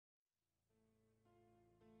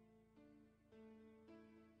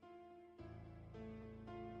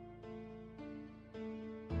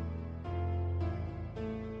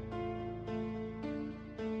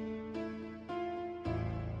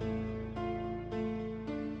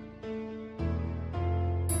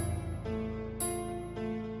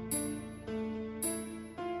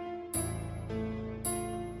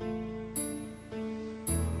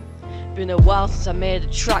Been a while since I made a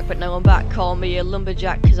track, but now I'm back. Call me a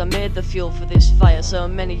lumberjack, cause I made the fuel for this fire. So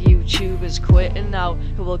many YouTubers quitting now.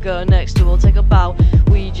 Who will go next? Who will take a bow?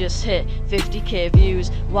 We just hit 50k views.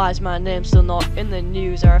 Why is my name still not in the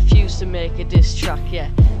news? I refuse to make a diss track,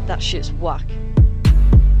 yeah, that shit's whack.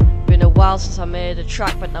 Been a while since I made a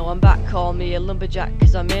track, but now I'm back. Call me a lumberjack,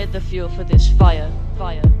 cause I made the fuel for this fire.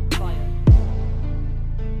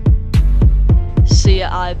 See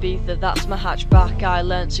ya Ibiza, that's my hatchback. I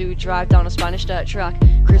learnt to drive down a Spanish dirt track.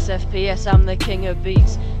 Chris FPS, I'm the king of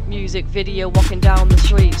beats. Music video, walking down the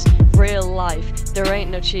streets. Real life, there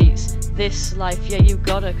ain't no cheats. This life, yeah, you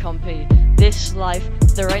gotta compete. This life,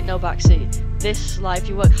 there ain't no backseat. This life,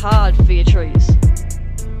 you work hard for your trees.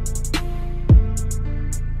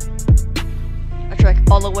 I trek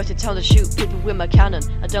all the way to town to shoot people with my cannon.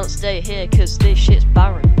 I don't stay here cause this shit's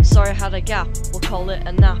barren. Sorry I had a gap, we'll call it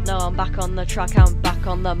a nap. Now I'm back on the track, I'm back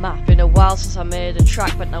on the map. Been a while since I made a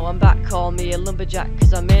track, but now I'm back. Call me a lumberjack,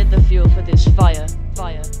 cause I made the fuel for this fire.